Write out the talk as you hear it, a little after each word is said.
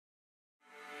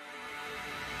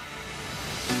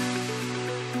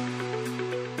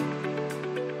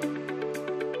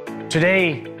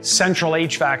Today, central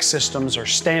HVAC systems are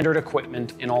standard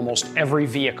equipment in almost every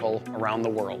vehicle around the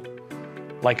world.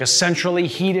 Like a centrally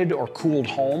heated or cooled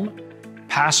home,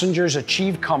 passengers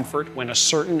achieve comfort when a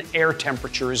certain air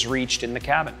temperature is reached in the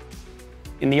cabin.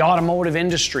 In the automotive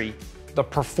industry, the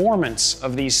performance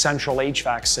of these central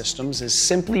HVAC systems is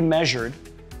simply measured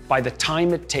by the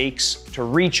time it takes to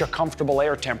reach a comfortable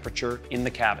air temperature in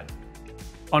the cabin.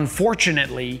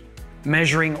 Unfortunately,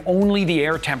 measuring only the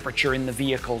air temperature in the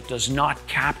vehicle does not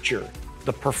capture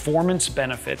the performance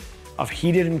benefit of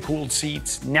heated and cooled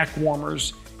seats, neck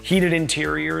warmers, heated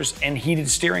interiors, and heated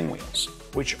steering wheels,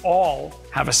 which all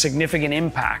have a significant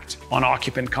impact on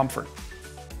occupant comfort.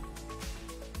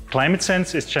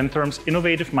 ClimateSense is Gentherm's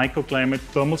innovative microclimate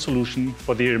thermal solution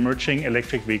for the emerging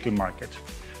electric vehicle market.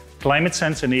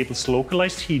 ClimateSense enables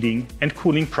localized heating and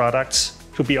cooling products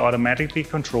to be automatically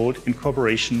controlled in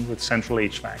cooperation with central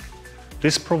HVAC.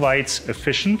 This provides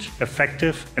efficient,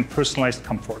 effective, and personalized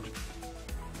comfort.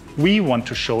 We want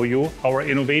to show you our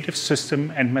innovative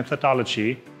system and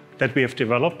methodology that we have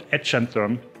developed at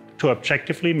Gentherm to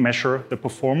objectively measure the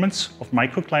performance of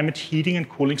microclimate heating and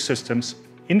cooling systems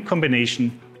in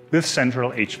combination with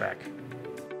central HVAC.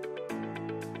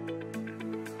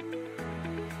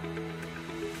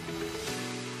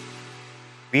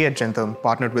 We at Gentherm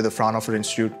partnered with the Fraunhofer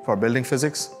Institute for Building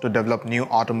Physics to develop new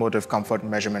automotive comfort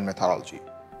measurement methodology.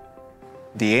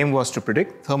 The aim was to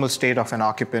predict thermal state of an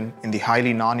occupant in the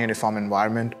highly non-uniform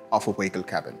environment of a vehicle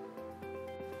cabin.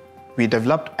 We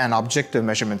developed an objective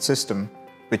measurement system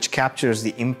which captures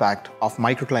the impact of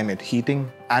microclimate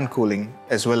heating and cooling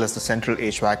as well as the central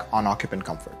HVAC on occupant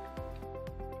comfort.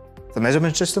 The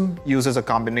measurement system uses a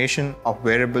combination of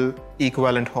variable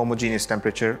equivalent homogeneous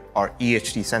temperature or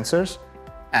EHT sensors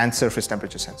and surface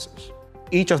temperature sensors.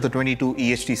 Each of the 22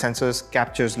 EHT sensors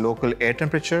captures local air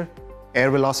temperature, air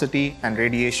velocity, and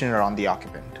radiation around the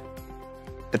occupant.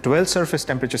 The 12 surface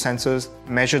temperature sensors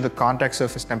measure the contact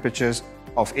surface temperatures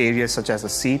of areas such as the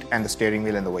seat and the steering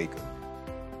wheel in the vehicle.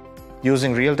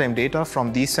 Using real-time data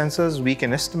from these sensors, we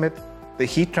can estimate the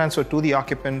heat transfer to the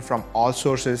occupant from all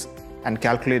sources and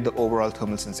calculate the overall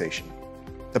thermal sensation.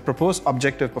 The proposed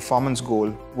objective performance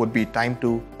goal would be time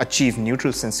to achieve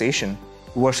neutral sensation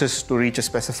versus to reach a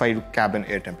specified cabin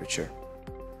air temperature.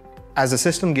 As the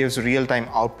system gives real-time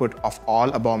output of all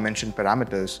above-mentioned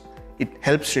parameters, it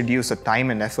helps reduce the time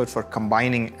and effort for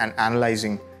combining and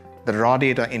analyzing the raw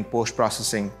data in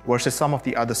post-processing versus some of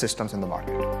the other systems in the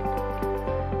market.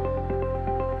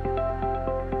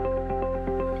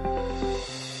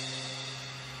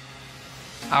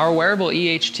 Our wearable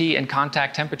EHT and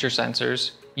contact temperature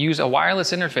sensors use a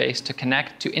wireless interface to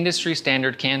connect to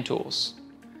industry-standard CAN tools.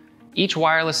 Each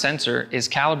wireless sensor is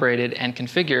calibrated and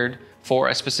configured for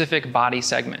a specific body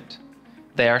segment.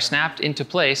 They are snapped into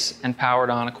place and powered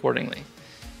on accordingly.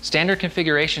 Standard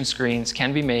configuration screens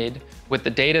can be made with the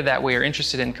data that we are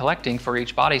interested in collecting for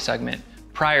each body segment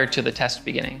prior to the test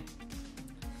beginning.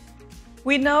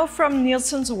 We know from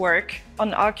Nielsen's work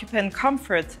on occupant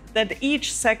comfort that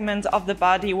each segment of the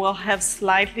body will have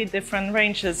slightly different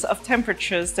ranges of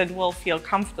temperatures that will feel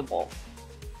comfortable.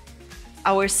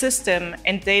 Our system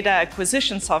and data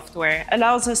acquisition software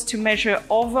allows us to measure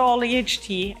overall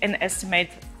EHT and estimate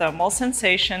thermal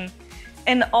sensation,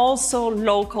 and also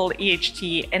local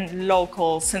EHT and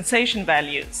local sensation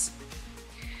values.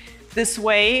 This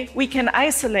way, we can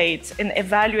isolate and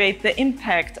evaluate the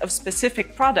impact of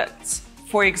specific products.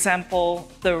 For example,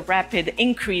 the rapid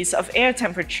increase of air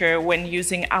temperature when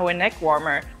using our neck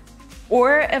warmer,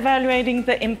 or evaluating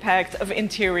the impact of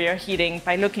interior heating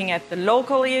by looking at the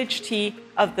local EHT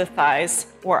of the thighs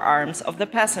or arms of the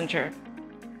passenger.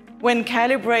 When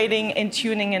calibrating and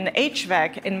tuning an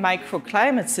HVAC and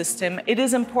microclimate system, it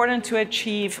is important to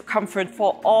achieve comfort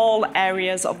for all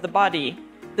areas of the body.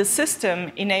 The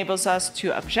system enables us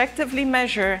to objectively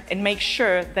measure and make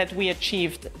sure that we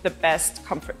achieved the best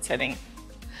comfort setting.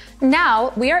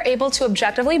 Now, we are able to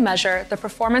objectively measure the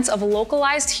performance of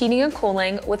localized heating and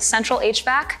cooling with central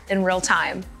HVAC in real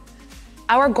time.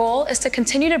 Our goal is to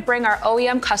continue to bring our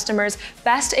OEM customers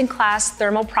best-in-class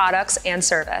thermal products and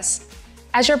service.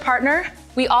 As your partner,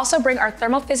 we also bring our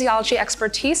thermal physiology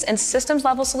expertise and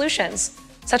systems-level solutions,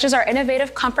 such as our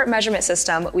innovative comfort measurement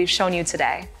system we've shown you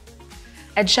today.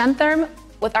 At Gentherm,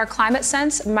 with our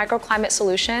ClimateSense microclimate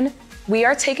solution, we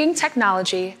are taking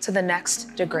technology to the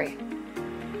next degree.